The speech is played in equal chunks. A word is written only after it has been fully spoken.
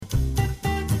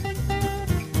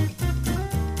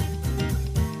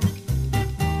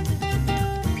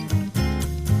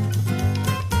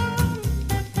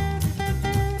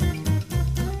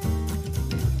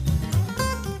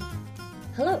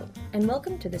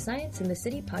welcome to the Science in the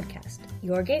City podcast,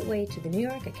 your gateway to the New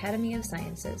York Academy of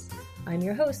Sciences. I'm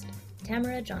your host,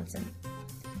 Tamara Johnson.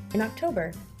 In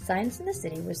October, Science in the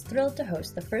City was thrilled to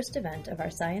host the first event of our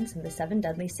Science and the Seven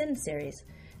Deadly Sins series.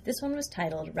 This one was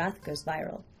titled Wrath Goes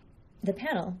Viral. The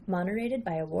panel, moderated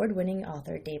by award-winning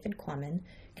author David Quammen,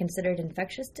 considered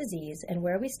infectious disease and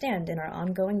where we stand in our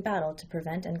ongoing battle to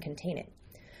prevent and contain it.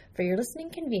 For your listening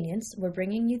convenience, we're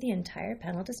bringing you the entire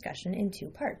panel discussion in two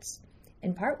parts.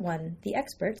 In part one, the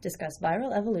experts discuss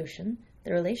viral evolution,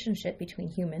 the relationship between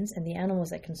humans and the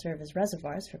animals that can serve as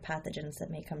reservoirs for pathogens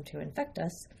that may come to infect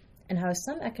us, and how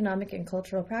some economic and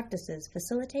cultural practices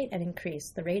facilitate and increase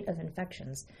the rate of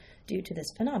infections due to this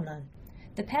phenomenon.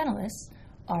 The panelists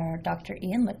are Dr.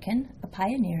 Ian Lipkin, a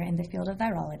pioneer in the field of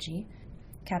virology,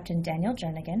 Captain Daniel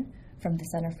Jernigan from the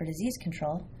Center for Disease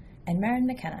Control, and Maryn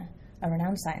McKenna, a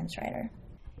renowned science writer.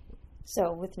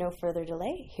 So, with no further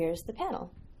delay, here's the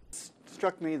panel. It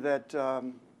struck me that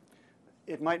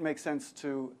it might make sense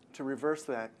to reverse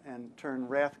that and turn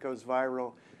wrath goes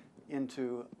viral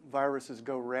into viruses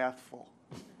go wrathful.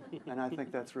 And I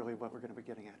think that's really what we're going to be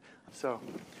getting at. So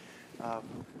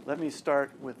let me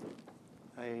start with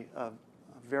a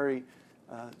very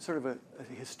sort of a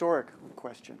historic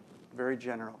question, very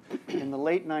general. In the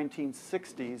late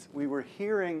 1960s, we were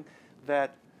hearing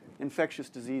that infectious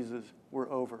diseases were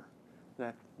over,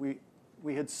 that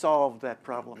we had solved that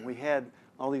problem. We had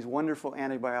all these wonderful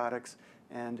antibiotics,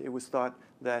 and it was thought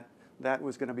that that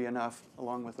was going to be enough,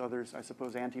 along with others, I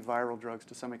suppose, antiviral drugs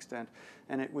to some extent.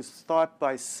 And it was thought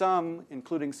by some,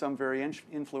 including some very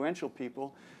influential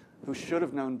people, who should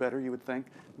have known better, you would think,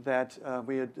 that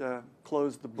we had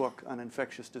closed the book on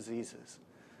infectious diseases.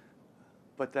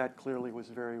 But that clearly was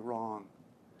very wrong.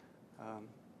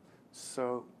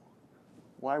 So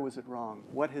why was it wrong?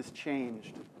 What has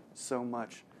changed so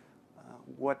much?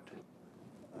 What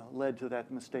led to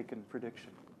that mistaken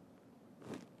prediction?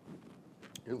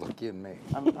 You're looking at me.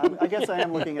 I guess I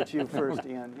am looking at you first,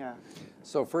 Ian. Yeah.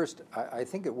 So first, I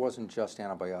think it wasn't just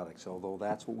antibiotics, although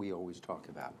that's what we always talk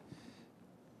about.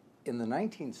 In the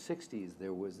 1960s,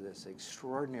 there was this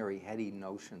extraordinary heady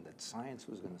notion that science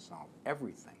was going to solve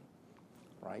everything,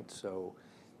 right? So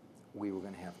we were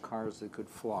going to have cars that could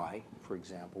fly, for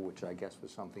example, which I guess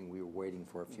was something we were waiting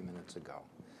for a few minutes ago.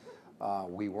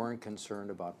 We weren't concerned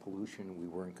about pollution. We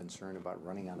weren't concerned about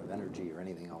running out of energy or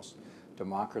anything else.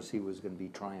 Democracy was going to be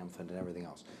triumphant and everything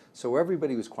else. So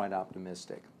everybody was quite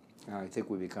optimistic. And I think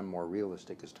we've become more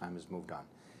realistic as time has moved on.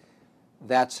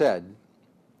 That said,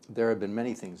 there have been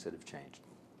many things that have changed.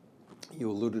 You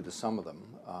alluded to some of them,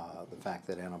 the fact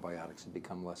that antibiotics have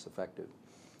become less effective.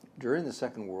 During the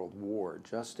Second World War,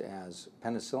 just as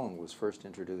penicillin was first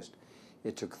introduced,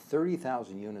 it took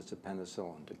 30,000 units of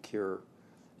penicillin to cure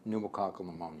pneumococcal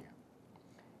pneumonia.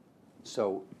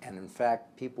 So, and in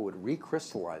fact, people would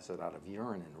recrystallize it out of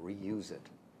urine and reuse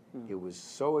it. It was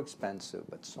so expensive,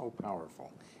 but so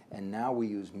powerful. And now we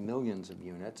use millions of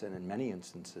units, and in many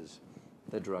instances,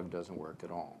 the drug doesn't work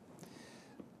at all.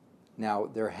 Now,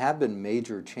 there have been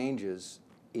major changes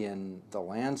in the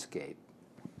landscape.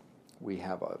 We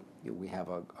have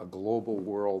a global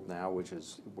world now, which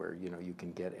is where you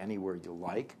can get anywhere you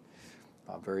like,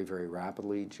 very, very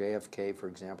rapidly. JFK, for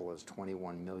example, has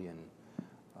 21 million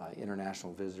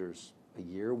international visitors a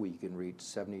year. We can reach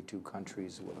 72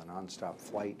 countries with a nonstop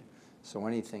flight. So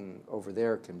anything over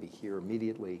there can be here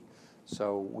immediately.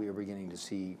 So we are beginning to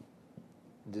see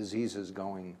diseases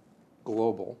going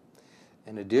global.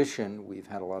 In addition, we've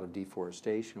had a lot of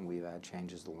deforestation. We've had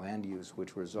changes to land use,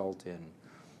 which result in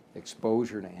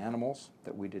exposure to animals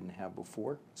that we didn't have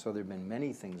before. So there have been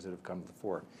many things that have come to the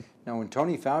fore. Now, when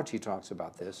Tony Fauci talks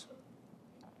about this,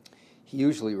 he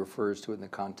usually refers to it in the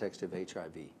context of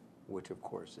HIV, which, of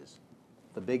course, is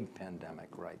the big pandemic,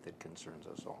 right, that concerns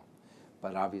us all.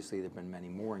 But obviously, there have been many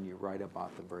more, and you write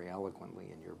about them very eloquently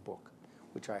in your book,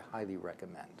 which I highly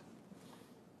recommend.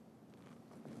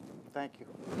 Thank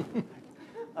you.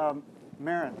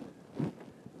 Maryn,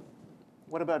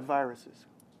 what about viruses?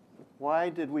 Why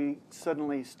did we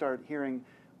suddenly start hearing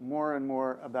more and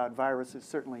more about viruses,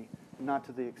 certainly not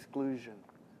to the exclusion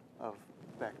of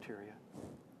bacteria?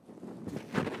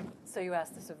 So you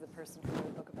asked this of the person who wrote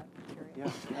a book about bacteria.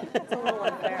 Yes. It's a little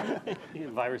unfair.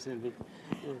 Virus envy.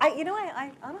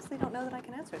 I honestly don't know that I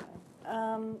can answer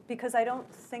that. Because I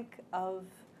don't think of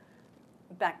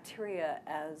bacteria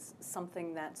as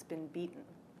something that's been beaten.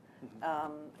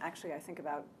 Actually, I think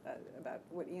about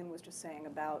what Ian was just saying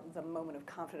about the moment of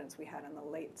confidence we had in the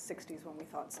late 60s when we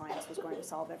thought science was going to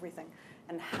solve everything,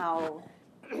 and how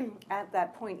at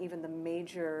that point even the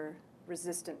major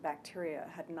resistant bacteria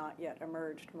had not yet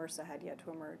emerged. MRSA had yet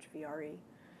to emerge, VRE.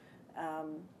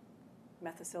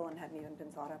 methicillin hadn't even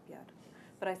been thought up yet.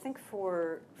 But I think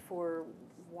for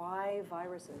why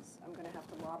viruses, I'm going to have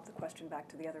to lob the question back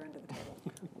to the other end of the table.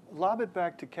 Lob it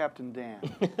back to Captain Dan.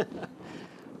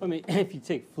 I mean, if you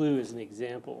take flu as an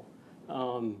example,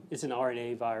 it's an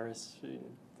RNA virus.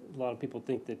 A lot of people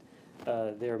think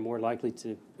that they're more likely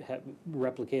to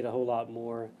replicate a whole lot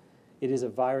more. It is a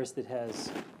virus that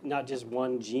has not just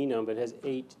one genome, but has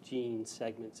 8 gene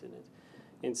segments in it.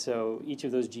 And so each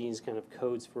of those genes kind of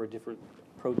codes for a different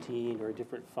protein or a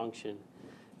different function.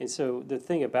 And so the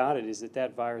thing about it is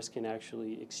that virus can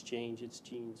actually exchange its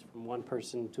genes from one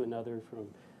person to another. From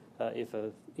if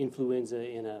a influenza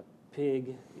in a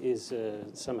pig is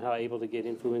somehow able to get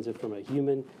influenza from a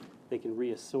human, they can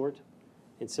reassort.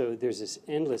 And so there's this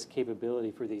endless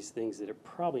capability for these things that are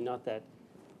probably not that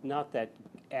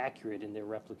accurate in their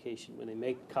replication. When they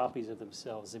make copies of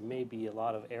themselves, there may be a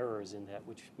lot of errors in that,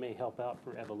 which may help out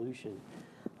for evolution.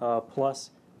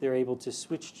 Plus, they're able to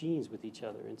switch genes with each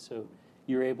other. And so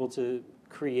you're able to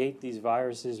create these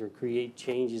viruses or create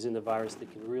changes in the virus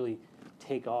that can really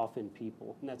take off in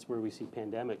people. And that's where we see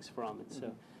pandemics from. And so,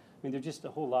 I mean, there's just a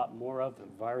whole lot more of them.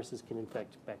 Viruses can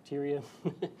infect bacteria.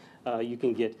 You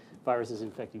can get viruses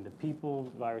infecting the people,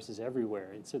 viruses everywhere.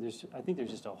 And so I think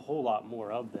there's just a whole lot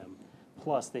more of them.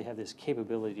 Plus, they have this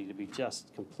capability to be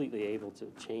just completely able to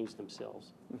change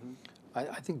themselves. Mm-hmm.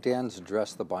 I think Dan's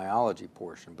addressed the biology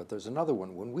portion, but there's another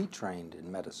one. When we trained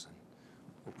in medicine,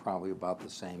 we're probably about the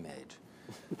same age,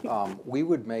 we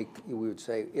would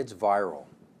say it's viral,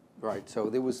 right? So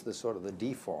there was the sort of the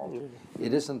default.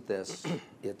 It isn't this,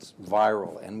 it's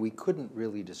viral. And we couldn't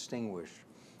really distinguish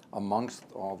amongst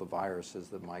all the viruses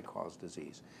that might cause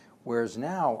disease. Whereas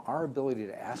now, our ability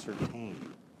to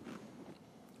ascertain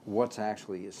what's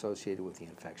actually associated with the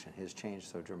infection has changed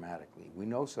so dramatically. We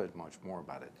know so much more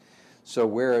about it. So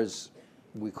whereas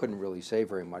we couldn't really say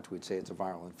very much, we'd say it's a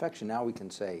viral infection, now we can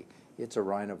say it's a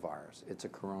rhinovirus, it's a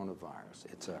coronavirus,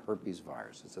 it's a herpes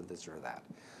virus, it's a this or that.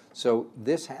 So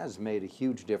this has made a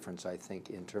huge difference, I think,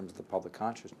 in terms of the public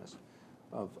consciousness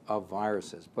of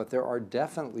viruses. But there are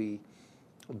definitely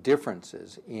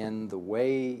differences in the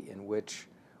way in which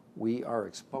we are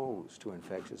exposed to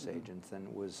infectious agents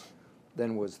than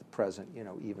was present,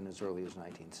 even as early as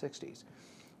 1960s.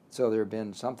 So there have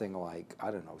been something like,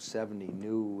 70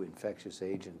 new infectious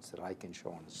agents that I can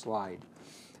show on a slide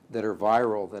that are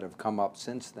viral that have come up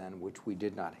since then, which we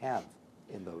did not have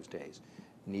in those days.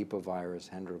 Nipah virus,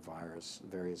 Hendra virus,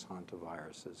 various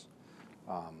hantaviruses,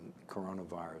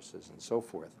 coronaviruses, and so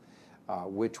forth,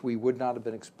 which we would not have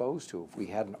been exposed to if we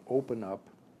hadn't opened up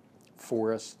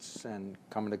forests and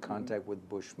come into contact with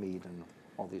bushmeat and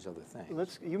all these other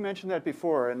things. You mentioned that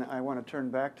before, and I want to turn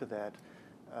back to that.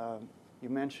 You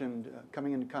mentioned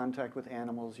coming into contact with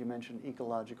animals. You mentioned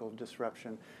ecological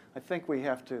disruption. I think we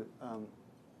have to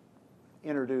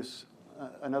introduce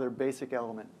another basic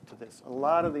element to this. A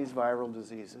lot of these viral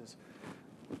diseases,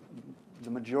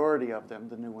 the majority of them,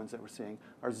 the new ones that we're seeing,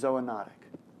 are zoonotic,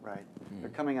 right? They're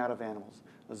coming out of animals.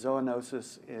 A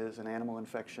zoonosis is an animal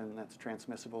infection that's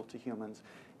transmissible to humans,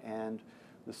 and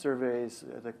the surveys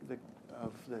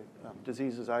of the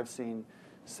diseases I've seen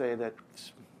say that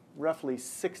roughly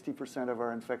 60% of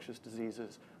our infectious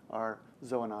diseases are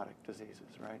zoonotic diseases,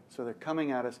 right? So they're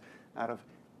coming at us out of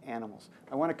animals.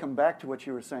 I want to come back to what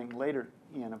you were saying later,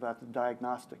 Ian, about the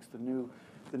diagnostics, the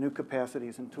new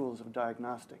capacities and tools of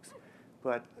diagnostics.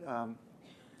 But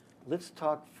let's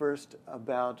talk first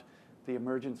about the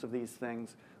emergence of these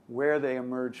things, where they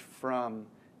emerge from,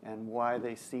 and why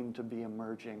they seem to be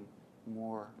emerging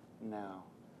more now.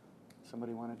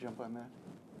 Somebody want to jump on that?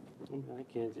 I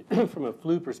can. From a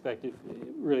flu perspective,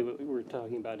 really what we're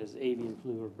talking about is avian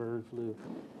flu or bird flu.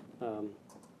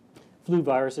 Flu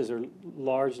viruses are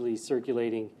largely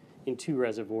circulating in 2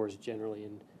 reservoirs generally,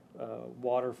 in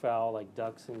waterfowl like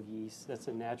ducks and geese. That's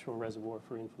a natural reservoir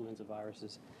for influenza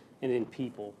viruses, and in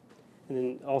people. And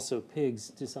then also pigs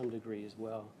to some degree as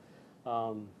well.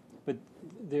 But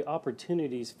the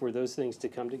opportunities for those things to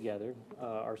come together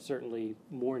are certainly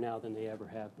more now than they ever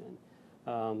have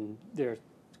been. There are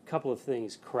a couple of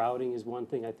things. Crowding is one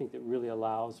thing I think that really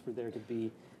allows for there to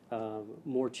be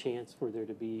more chance for there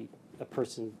to be a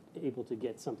person able to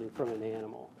get something from an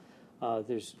animal.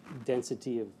 There's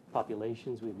density of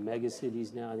populations. We have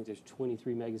megacities now. I think there's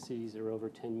 23 megacities. There are over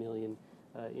 10 million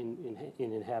in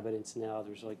inhabitants now.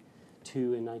 There's like 2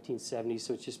 in 1970.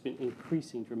 So it's just been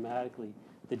increasing dramatically,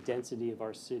 the density of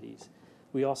our cities.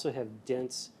 We also have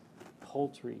dense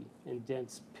poultry and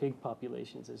dense pig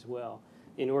populations as well.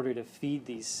 In order to feed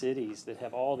these cities that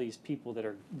have all these people that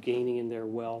are gaining in their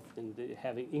wealth and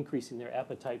increasing their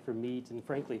appetite for meat, and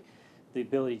frankly, the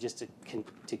ability just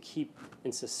to keep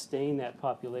and sustain that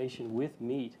population with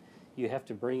meat, you have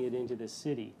to bring it into the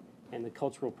city. And the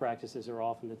cultural practices are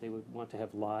often that they would want to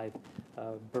have live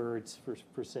birds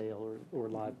for sale or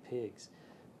live pigs.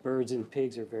 Birds and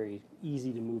pigs are very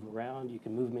easy to move around. You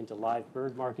can move them into live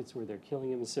bird markets where they're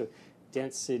killing them. And so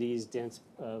dense cities, dense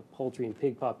poultry and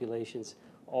pig populations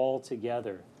all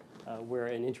together, where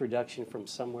an introduction from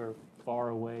somewhere far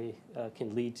away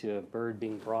can lead to a bird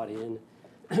being brought in.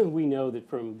 We know that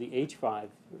from the H5,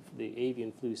 the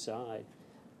avian flu side,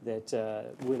 that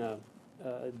when a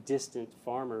distant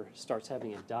farmer starts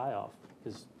having a die-off,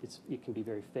 because it can be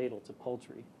very fatal to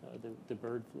poultry, the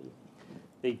bird flu,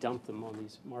 they dump them on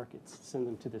these markets, send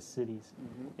them to the cities,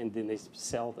 and then they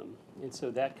sell them. And so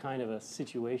that kind of a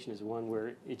situation is one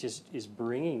where it just is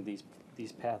bringing these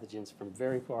pathogens from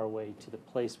very far away to the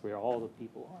place where all the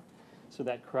people are. So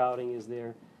that crowding is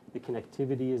there. The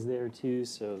connectivity is there too,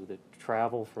 so the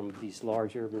travel from these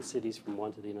large urban cities from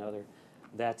one to the other,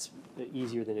 that's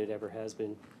easier than it ever has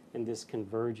been. And this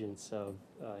convergence of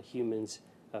humans,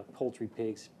 poultry,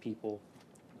 pigs, people,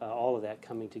 all of that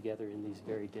coming together in these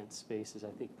very dense spaces, I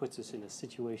think puts us in a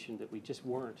situation that we just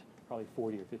weren't probably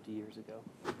 40 or 50 years ago.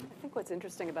 I think what's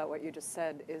interesting about what you just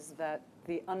said is that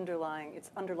it's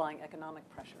underlying economic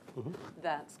pressure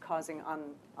that's causing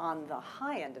on the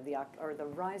high end of or the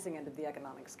rising end of the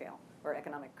economic scale or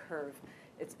economic curve,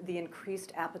 it's the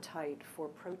increased appetite for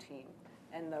protein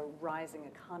and the rising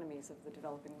economies of the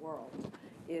developing world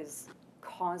is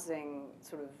causing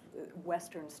sort of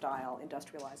Western-style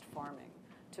industrialized farming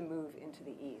to move into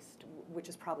the east, which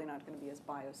is probably not going to be as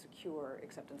biosecure,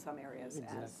 except in some areas,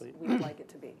 as we'd like it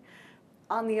to be.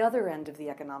 On the other end of the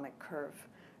economic curve,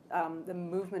 the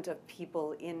movement of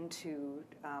people into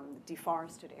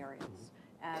deforested areas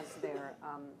as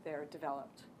they're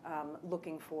developed,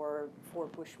 looking for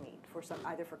bushmeat,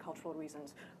 either for cultural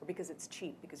reasons or because it's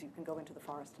cheap, because you can go into the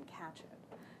forest and catch it.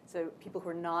 So people who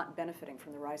are not benefiting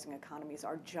from the rising economies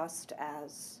are just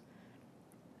as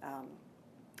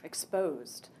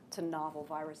exposed to novel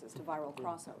viruses, to viral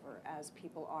crossover, as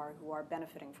people are who are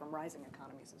benefiting from rising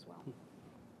economies as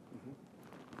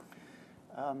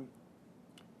well.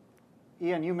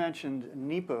 Ian, you mentioned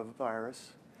Nipah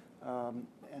virus,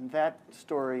 and that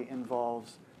story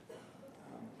involves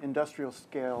industrial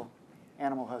scale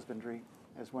animal husbandry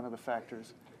as one of the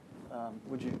factors.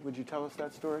 Would you tell us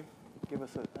that story? Give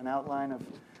us an outline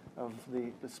of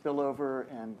the spillover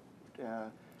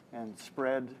and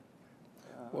spread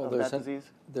of that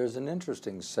disease? There's an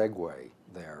interesting segue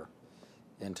there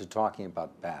into talking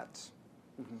about bats.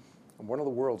 And one of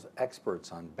the world's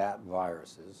experts on bat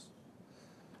viruses,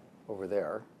 over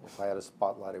there, if I had a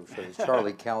spotlight, I would show you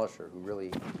Charlie Kalischer, who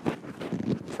really,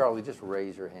 Charlie, just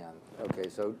raise your hand. Okay,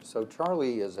 so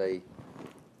Charlie is a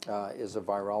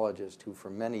virologist who for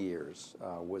many years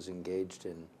was engaged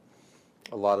in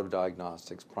a lot of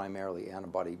diagnostics, primarily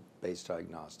antibody-based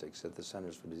diagnostics at the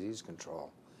Centers for Disease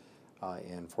Control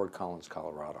in Fort Collins,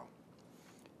 Colorado.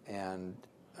 And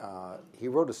he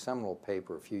wrote a seminal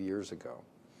paper a few years ago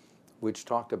which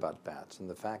talked about bats and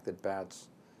the fact that bats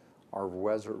are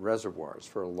reservoirs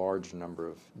for a large number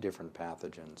of different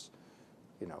pathogens.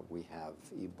 You know, we have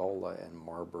Ebola and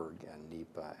Marburg and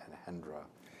Nipah and Hendra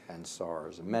and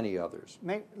SARS and many others.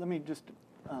 Let me just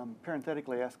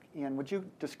parenthetically ask Ian, would you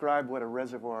describe what a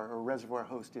reservoir or reservoir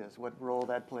host is, what role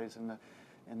that plays in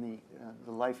the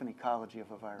life and ecology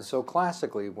of a virus? So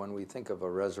classically, when we think of a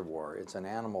reservoir, it's an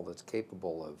animal that's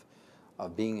capable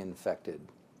of being infected,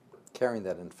 carrying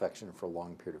that infection for a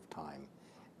long period of time,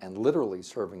 and literally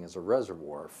serving as a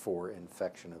reservoir for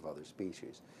infection of other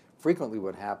species. Frequently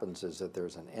what happens is that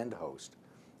there's an end host,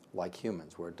 like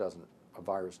humans, where a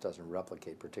virus doesn't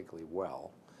replicate particularly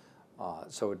well,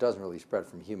 so it doesn't really spread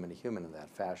from human to human in that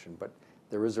fashion, but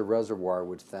there is a reservoir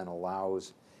which then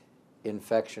allows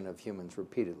infection of humans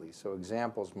repeatedly. So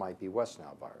examples might be West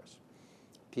Nile virus.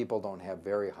 People don't have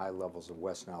very high levels of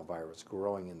West Nile virus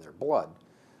growing in their blood,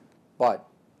 but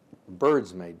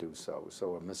birds may do so.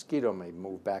 So a mosquito may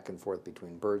move back and forth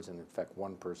between birds and infect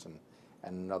one person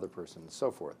and another person and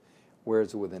so forth.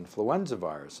 Whereas with influenza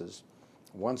viruses,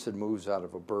 once it moves out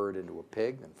of a bird into a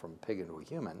pig and from a pig into a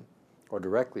human, or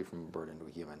directly from a bird into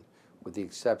a human, with the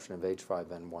exception of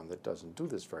H5N1 that doesn't do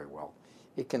this very well,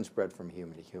 it can spread from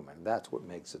human to human. That's what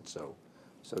makes it so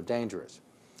dangerous.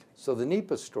 So the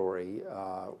Nipah story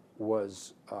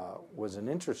was an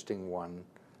interesting one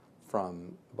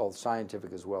from both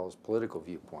scientific as well as political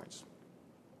viewpoints.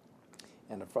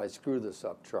 And if I screw this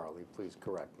up, Charlie, please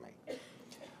correct me.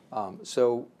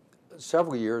 So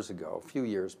several years ago, a few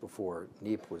years before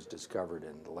Nipah was discovered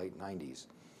in the late 90s,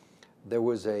 there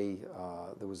was a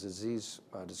disease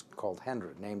called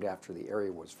Hendra, named after the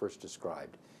area was first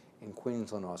described in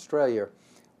Queensland, Australia,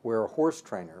 where a horse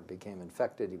trainer became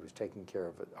infected. He was taking care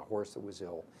of a horse that was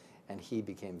ill, and he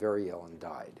became very ill and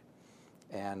died.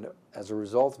 And as a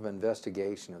result of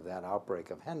investigation of that outbreak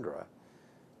of Hendra,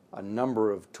 a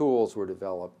number of tools were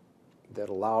developed that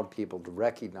allowed people to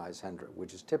recognize Hendra,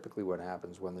 which is typically what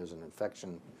happens when there's an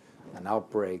infection, an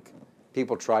outbreak.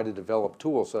 People try to develop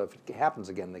tools so if it happens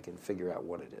again, they can figure out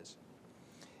what it is.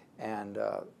 And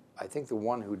I think the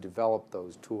one who developed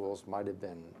those tools might have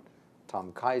been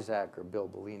Tom Kizak or Bill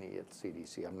Bellini at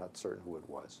CDC. I'm not certain who it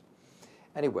was.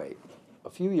 Anyway, a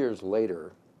few years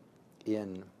later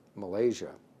in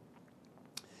Malaysia,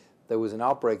 there was an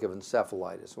outbreak of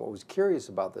encephalitis. What was curious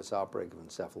about this outbreak of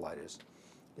encephalitis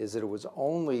is that it was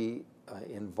only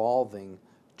involving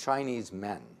Chinese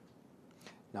men.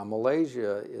 Now,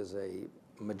 Malaysia is a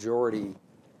majority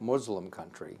Muslim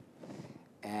country,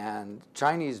 and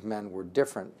Chinese men were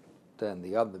different than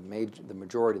the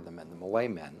majority of the men, the Malay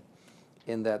men,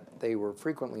 in that they were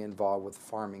frequently involved with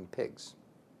farming pigs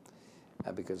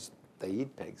because they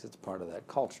eat pigs. It's part of that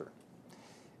culture.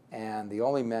 And the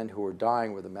only men who were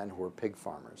dying were the men who were pig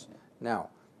farmers. Now,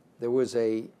 there was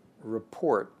a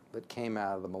report that came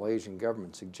out of the Malaysian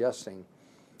government suggesting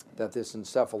that this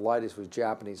encephalitis was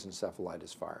Japanese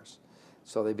encephalitis virus.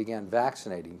 So they began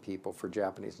vaccinating people for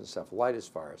Japanese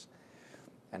encephalitis virus,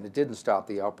 and it didn't stop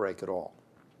the outbreak at all.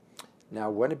 Now,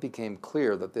 when it became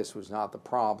clear that this was not the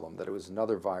problem, that it was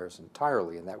another virus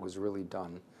entirely, and that was really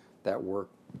done, that work,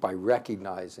 by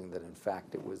recognizing that in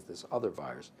fact it was this other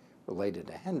virus related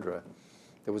to Hendra,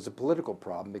 there was a political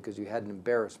problem because you had an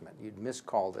embarrassment. You'd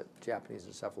miscalled it Japanese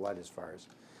encephalitis virus.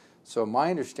 So my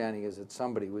understanding is that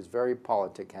somebody who was very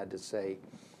politic had to say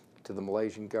to the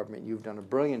Malaysian government, you've done a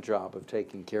brilliant job of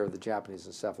taking care of the Japanese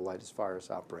encephalitis virus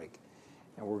outbreak,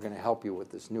 and we're going to help you with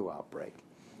this new outbreak.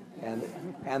 And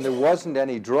there wasn't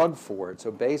any drug for it,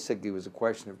 so basically it was a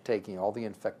question of taking all the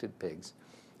infected pigs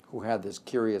who had this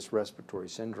curious respiratory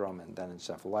syndrome and then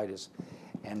encephalitis,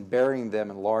 and burying them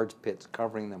in large pits,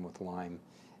 covering them with lime,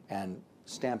 and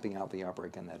stamping out the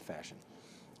outbreak in that fashion.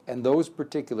 And those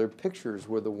particular pictures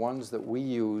were the ones that we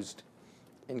used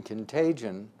in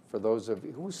Contagion. For those of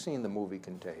you who's seen the movie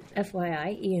Contagion.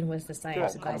 FYI, Ian was the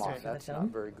science Come advisor on, for the that's film. not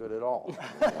very good at all.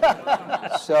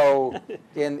 So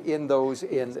in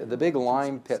the big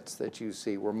lime pits that you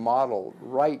see were modeled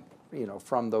right,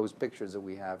 from those pictures that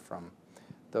we have from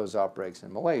those outbreaks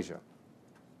in Malaysia.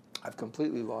 I've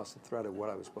completely lost the thread of what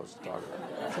I was supposed to talk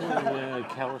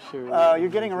about. You're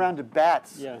getting around to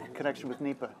bats Yeah. in connection with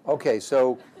Nipah. Okay,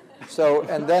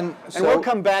 and we'll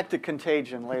come back to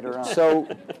Contagion later on.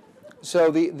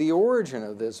 So the origin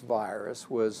of this virus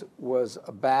was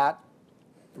a bat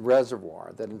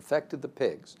reservoir that infected the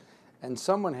pigs, and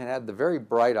someone had the very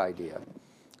bright idea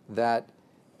that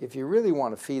if you really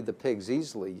want to feed the pigs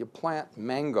easily, you plant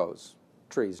mangoes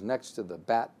trees next to the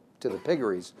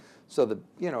piggeries, so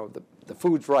the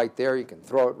food's right there. You can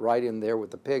throw it right in there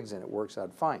with the pigs, and it works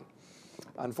out fine.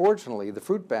 Unfortunately, the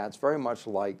fruit bats very much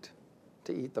liked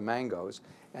to eat the mangoes,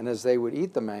 and as they would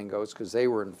eat the mangoes, because they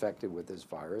were infected with this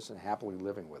virus and happily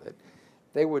living with it,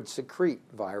 they would secrete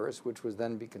virus, which would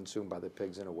then be consumed by the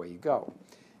pigs, and away you go.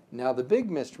 Now, the big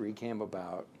mystery came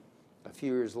about a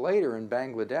few years later in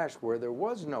Bangladesh, where there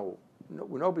was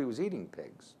nobody was eating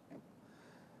pigs.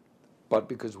 But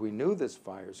because we knew this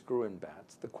virus grew in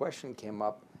bats, the question came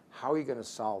up, how are you going to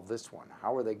solve this one?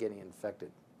 How are they getting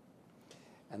infected?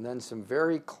 And then some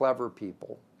very clever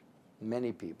people,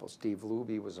 many people, Steve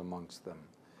Luby was amongst them,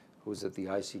 who was at the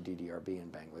ICDDRB in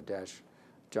Bangladesh,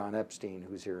 John Epstein,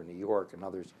 who's here in New York, and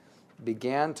others,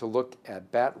 began to look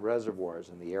at bat reservoirs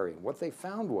in the area. And what they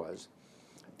found was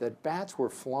that bats were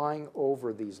flying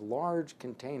over these large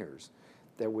containers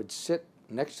that would sit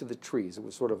next to the trees. It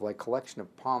was sort of like a collection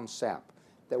of palm sap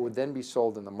that would then be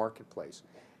sold in the marketplace.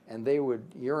 And they would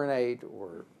urinate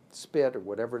or spit or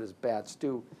whatever it is bats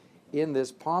do in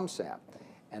this palm sap.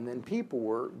 And then people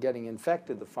were getting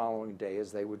infected the following day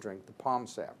as they would drink the palm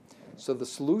sap. So the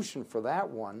solution for that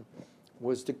one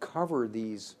was to cover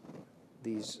these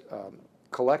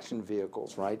collection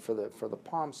vehicles, right, for the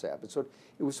palm sap.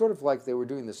 It was sort of like they were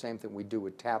doing the same thing we do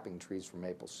with tapping trees for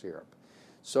maple syrup.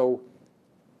 So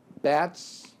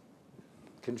bats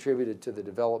contributed to the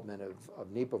development of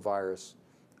Nipah virus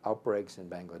outbreaks in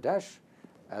Bangladesh,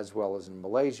 as well as in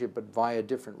Malaysia, but via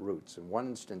different routes. In one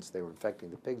instance, they were infecting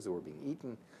the pigs that were being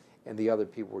eaten, and the other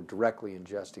people were directly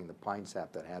ingesting the pine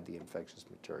sap that had the infectious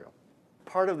material.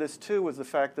 Part of this, too, was the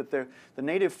fact that the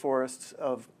native forests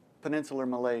of peninsular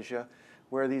Malaysia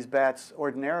where these bats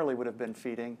ordinarily would have been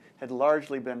feeding had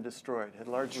largely been destroyed, had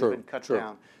largely been cut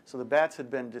down. So the bats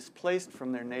had been displaced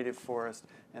from their native forest,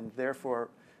 and therefore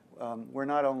were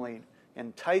not only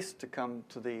enticed to come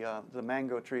to the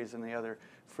mango trees and the other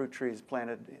fruit trees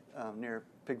planted near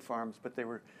pig farms, but they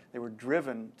were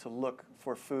driven to look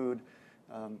for food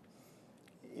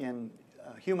in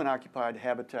human-occupied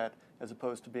habitat as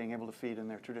opposed to being able to feed in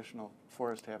their traditional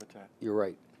forest habitat. You're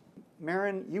right.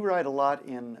 Maryn, you write a lot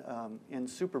in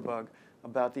Superbug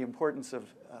about the importance of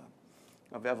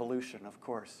evolution, of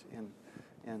course,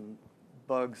 in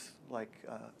bugs like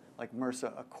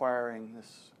MRSA acquiring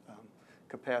this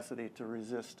capacity to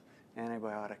resist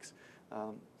antibiotics,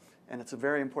 and it's a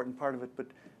very important part of it.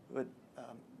 But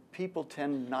people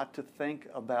tend not to think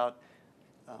about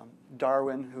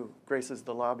Darwin, who graces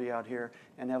the lobby out here,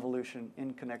 and evolution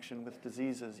in connection with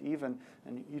diseases. Even,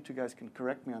 and you two guys can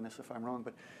correct me on this if I'm wrong,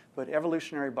 but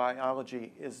evolutionary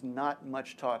biology is not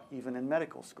much taught even in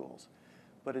medical schools.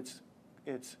 But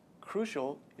it's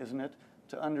crucial, isn't it,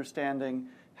 to understanding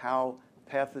how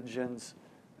pathogens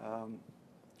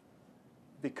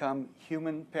become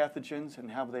human pathogens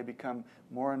and how they become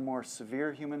more and more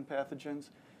severe human pathogens.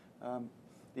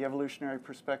 The evolutionary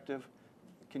perspective.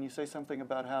 Can you say something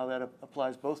about how that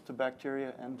applies both to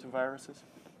bacteria and to viruses?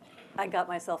 I got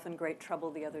myself in great trouble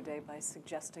the other day by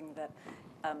suggesting that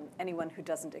anyone who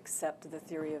doesn't accept the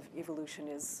theory of evolution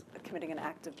is committing an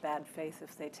act of bad faith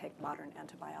if they take modern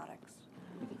antibiotics.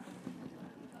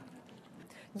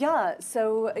 Yeah,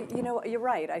 so, you're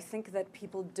right. I think that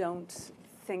people don't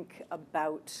think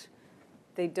about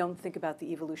the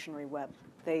evolutionary web.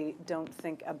 They don't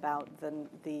think about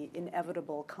the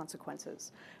inevitable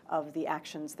consequences of the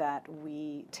actions that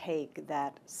we take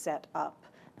that set up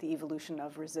the evolution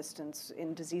of resistance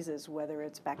in diseases, whether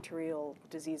it's bacterial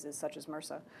diseases such as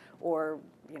MRSA, or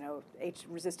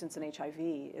resistance in HIV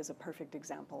is a perfect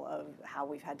example of how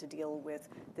we've had to deal with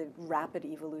the rapid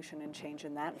evolution and change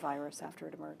in that virus after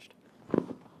it emerged.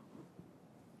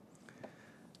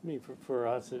 I mean, for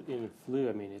us in flu,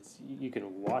 I mean, you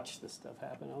can watch this stuff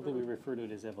happen. I don't think we refer to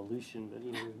it as evolution, but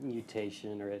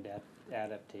mutation or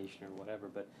adaptation or whatever.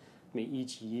 But I mean,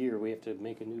 each year we have to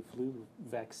make a new flu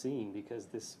vaccine because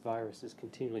this virus is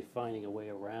continually finding a way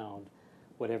around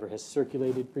whatever has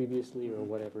circulated previously or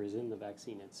whatever is in the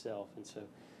vaccine itself. And so,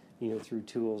 through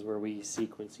tools where we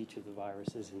sequence each of the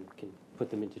viruses and can put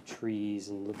them into trees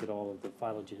and look at all of the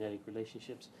phylogenetic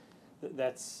relationships.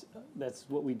 That's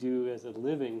what we do as a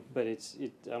living, but I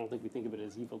don't think we think of it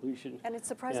as evolution. And it's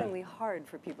surprisingly hard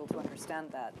for people to understand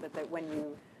that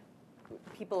when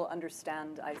people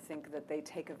understand, I think, that they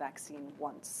take a vaccine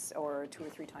once or 2 or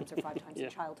 3 times or 5 times in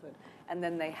childhood, and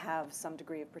then they have some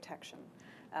degree of protection.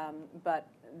 But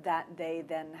that they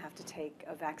then have to take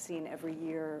a vaccine every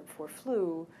year for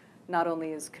flu not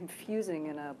only is confusing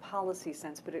in a policy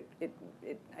sense, but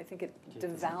I think it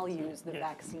devalues the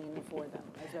vaccine for them.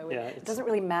 As though it doesn't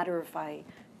really matter if I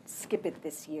skip it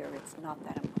this year. It's not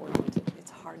that important.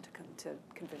 It's hard to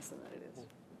convince them that it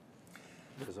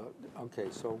is. Okay,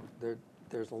 so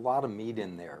there's a lot of meat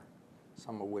in there,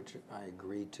 some of which I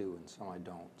agree to and some I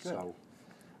don't. Good. So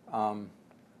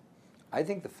I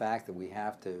think the fact that we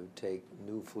have to take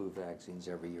new flu vaccines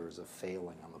every year is a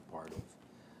failing on the part of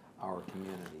our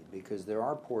community, because there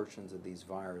are portions of these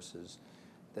viruses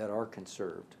that are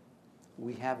conserved.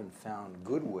 We haven't found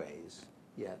good ways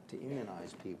yet to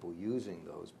immunize people using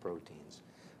those proteins,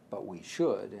 but we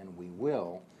should and we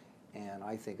will, and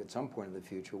I think at some point in the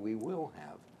future we will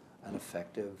have an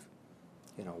effective,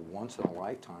 once in a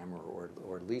lifetime or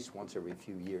at least once every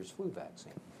few years flu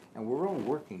vaccine. And we're all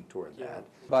working toward that.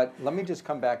 But let me just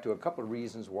come back to a couple of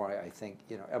reasons why I think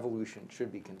evolution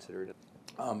should be considered.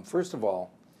 First of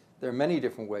all, there are many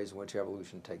different ways in which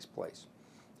evolution takes place.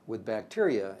 With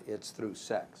bacteria, it's through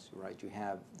sex, right? You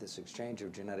have this exchange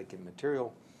of genetic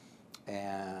material,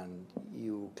 and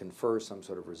you confer some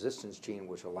sort of resistance gene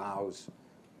which allows,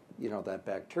 that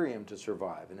bacterium to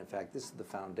survive. And in fact, this is the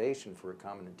foundation for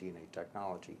recombinant DNA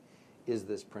technology, is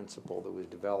this principle that was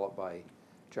developed by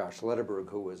Josh Lederberg,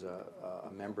 who was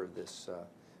a member of this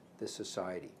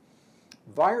society.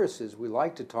 Viruses, we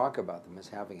like to talk about them as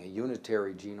having a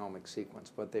unitary genomic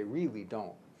sequence, but they really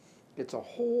don't. It's a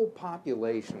whole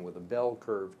population with a bell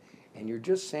curve, and you're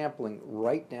just sampling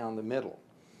right down the middle.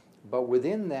 But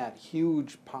within that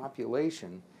huge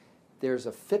population, there's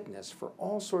a fitness for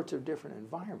all sorts of different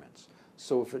environments.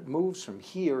 So if it moves from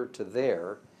here to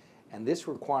there, and this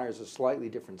requires a slightly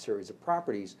different series of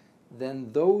properties,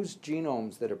 then those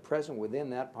genomes that are present within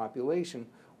that population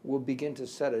will begin to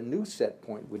set a new set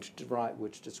point which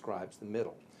describes the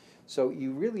middle. So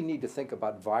you really need to think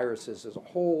about viruses as a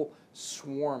whole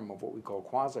swarm of what we call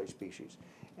quasi-species.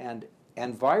 And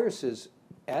viruses,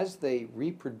 as they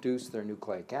reproduce their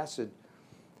nucleic acid,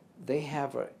 they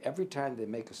have, every time they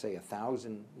make, say,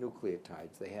 1,000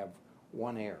 nucleotides, they have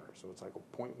one error. So it's like a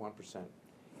 0.1%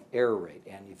 error rate.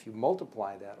 And if you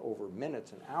multiply that over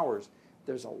minutes and hours,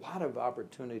 there's a lot of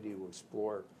opportunity to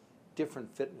explore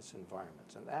different fitness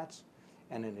environments.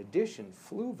 And in addition,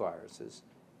 flu viruses,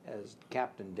 as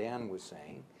Captain Dan was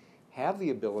saying, have the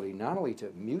ability not only to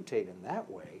mutate in that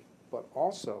way, but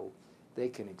also they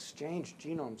can exchange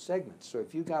genome segments. So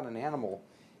if you got an animal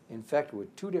infected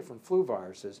with 2 different flu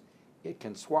viruses, it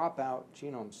can swap out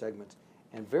genome segments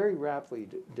and very rapidly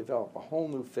develop a whole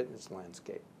new fitness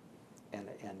landscape and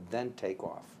then take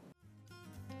off.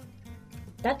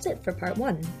 That's it for part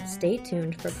 1. Stay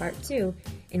tuned for part 2,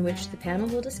 in which the panel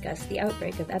will discuss the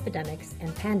outbreak of epidemics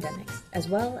and pandemics, as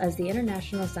well as the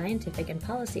international scientific and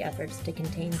policy efforts to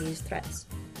contain these threats.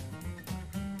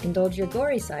 Indulge your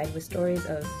gory side with stories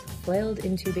of flailed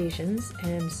intubations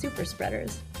and super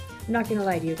spreaders. I'm not gonna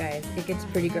lie to you guys, it gets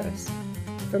pretty gross.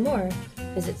 For more,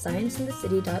 visit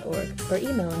scienceinthecity.org or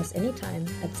email us anytime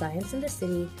at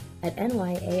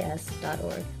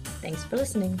scienceinthecity@nyas.org. Thanks for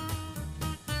listening.